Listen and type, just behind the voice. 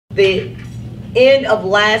The end of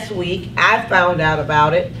last week, I found out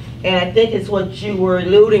about it, and I think it's what you were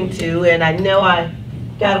alluding to, and I know I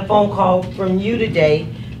got a phone call from you today,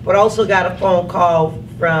 but also got a phone call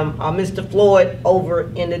from Mr. Floyd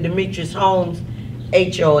over in the Demetrius Homes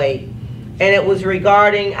HOA. And it was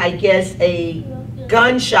regarding, I guess, a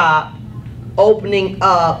gun shop opening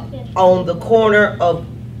up on the corner of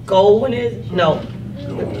Goldwyn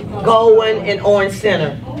and Orange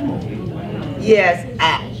Center. Yes,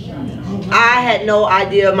 I had no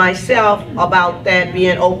idea myself about that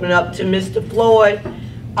being opened up to Mr. Floyd.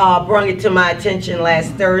 Brought it to my attention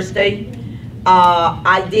last Thursday.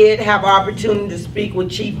 I did have opportunity to speak with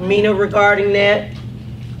Chief Mina regarding that.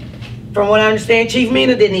 From what I understand, Chief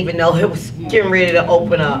Mina didn't even know it was getting ready to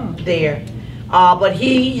open up there. But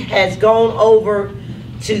he has gone over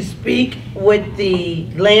to speak with the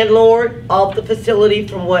landlord of the facility,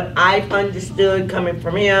 from what I've understood coming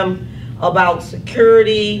from him, about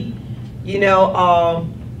security. You know,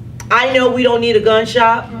 I know we don't need a gun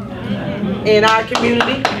shop in our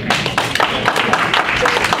community.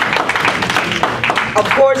 Of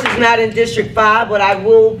course, it's not in District 5, but I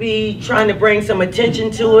will be trying to bring some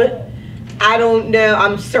attention to it. I don't know,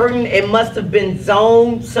 I'm certain it must have been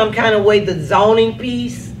zoned some kind of way. The zoning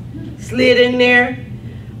piece slid in there.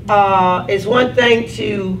 It's one thing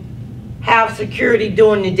to have security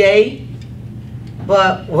during the day,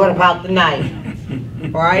 but what about the night,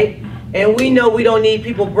 right? And we know we don't need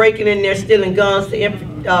people breaking in there stealing guns to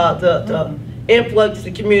influx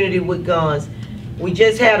the community with guns. We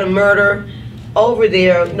just had a murder over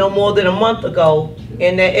there no more than a month ago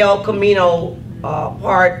in the El Camino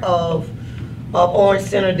part of Orange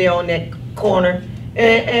Center there on that corner.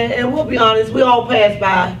 And we'll be honest, we all pass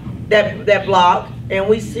by that block and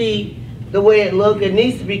we see the way it looks. It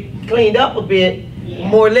needs to be cleaned up a bit,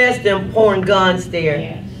 more or less than pouring guns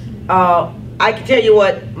there. I can tell you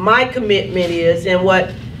what my commitment is, and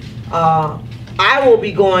what I will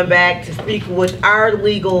be going back to speak with our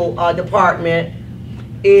legal department,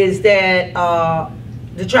 is that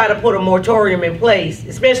to try to put a moratorium in place,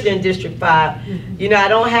 especially in District 5. You know, I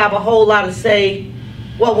don't have a whole lot to say.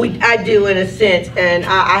 Well, I do in a sense, and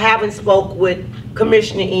I haven't spoke with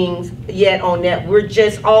Commissioner Ings yet on that. We're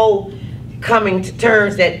just all coming to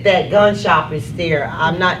terms that that gun shop is there.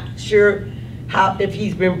 I'm not sure if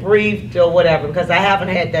he's been briefed or whatever, because I haven't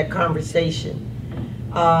had that conversation.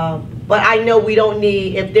 But I know we don't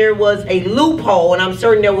need, if there was a loophole, and I'm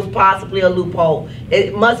certain there was possibly a loophole,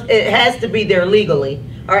 it has to be there legally,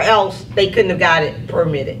 or else they couldn't have got it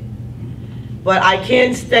permitted. But I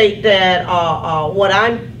can state that what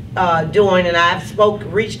I'm doing, and I've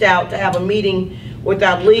reached out to have a meeting with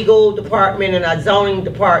our legal department and our zoning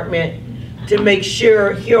department to make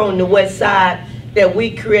sure here on the west side that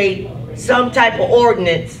we create some type of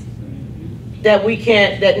ordinance that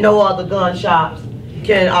that no other gun shops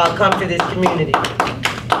can come to this community.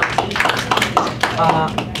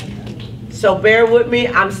 So bear with me,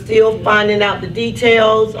 I'm still finding out the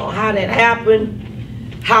details on how that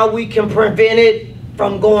happened, how we can prevent it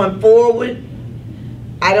from going forward.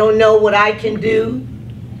 I don't know what I can do,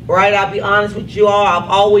 right? I'll be honest with you all, I've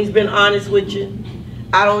always been honest with you.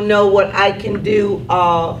 I don't know what I can do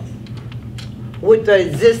with the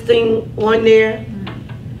existing one there.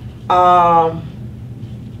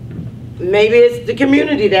 Maybe it's the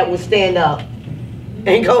community that will stand up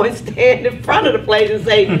and go and stand in front of the place and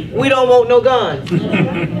say, we don't want no guns.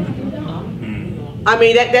 I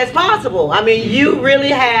mean, that's possible. I mean, you really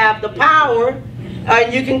have the power.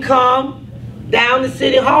 You can come down to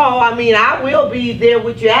City Hall. I mean, I will be there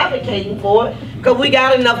with you advocating for it, because we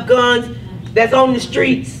got enough guns that's on the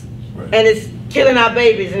streets, and it's killing our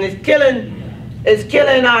babies, and it's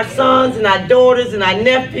killing our sons and our daughters and our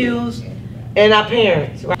nephews and our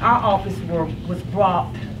parents. Our office was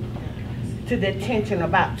brought to the attention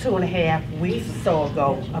about 2.5 weeks or so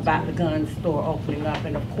ago about the gun store opening up,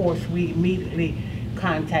 and of course we immediately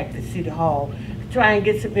contacted City Hall to try and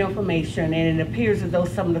get some information, and it appears as though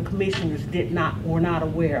some of the commissioners were not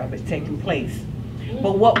aware of it taking place.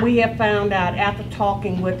 But what we have found out after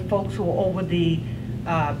talking with folks who are over the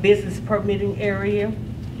business permitting area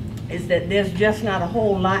is that there's just not a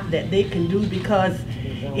whole lot that they can do, because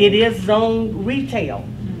it is zoned retail.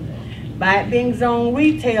 By it being zoned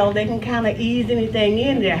retail, they can kind of ease anything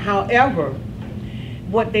in there. However,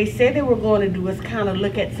 what they said they were going to do is kind of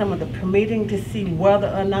look at some of the permitting to see whether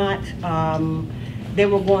or not they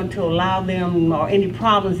were going to allow them, or any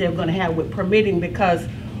problems they were going to have with permitting, because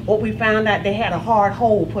what we found out, they had a hard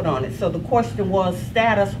hold put on it. So the question was,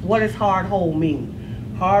 status, what does hard hold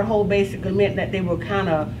mean? Hard hold basically meant that they were kind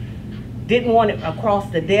of didn't want it across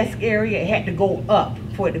the desk area. It had to go up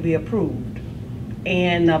for it to be approved.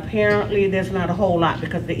 And apparently there's not a whole lot,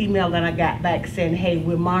 because the email that I got back saying, hey,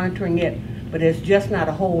 we're monitoring it, but there's just not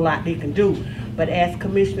a whole lot they can do. But as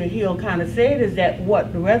Commissioner Hill kind of said, is that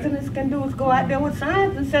what the residents can do is go out there with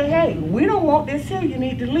signs and say, hey, we don't want this here, you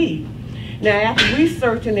need to leave. Now, after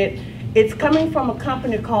researching it, it's coming from a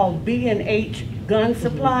company called B&H Gun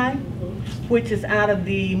Supply, which is out of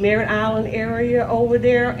the Merritt Island area over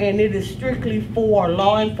there, and it is strictly for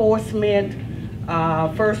law enforcement,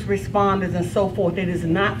 first responders and so forth. It is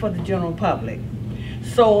not for the general public.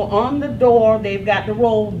 So on the door, they've got the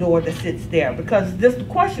roll door that sits there, because this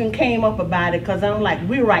question came up about it, because I'm like,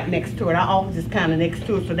 we're right next to it. Our office is kind of next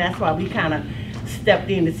to it, so that's why we kind of stepped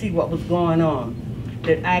in to see what was going on.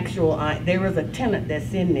 The actual, there is a tenant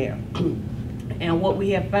that's in there. And what we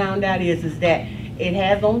have found out is that it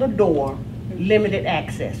has on the door limited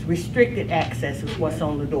access, restricted access is what's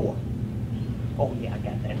on the door. Oh yeah, I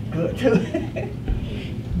got that good too.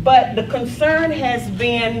 But the concern has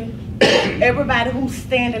been everybody who's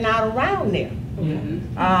standing out around there.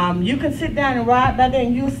 You can sit down and ride by there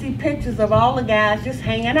and you'll see pictures of all the guys just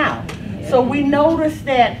hanging out. So we noticed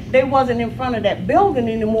that they wasn't in front of that building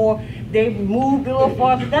anymore. They moved a little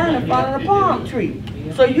farther down in front of the palm tree.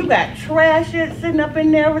 So you got trash sitting up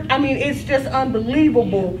in there. I mean, it's just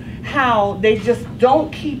unbelievable how they just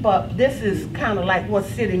don't keep up. This is kind of like what's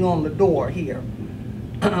sitting on the door here,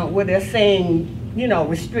 where they're saying, you know,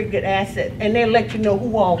 restricted access, and they let you know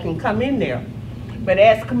who all can come in there. But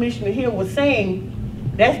as Commissioner Hill was saying,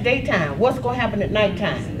 that's daytime. What's going to happen at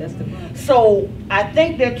nighttime? So I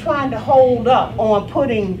think they're trying to hold up on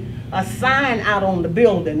putting a sign out on the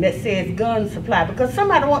building that says gun supply, because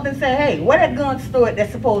somebody wants to say, hey, what that gun store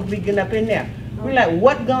that's supposed to be getting up in there? We're like,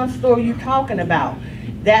 what gun store are you talking about?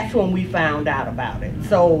 That's when we found out about it.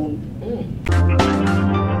 So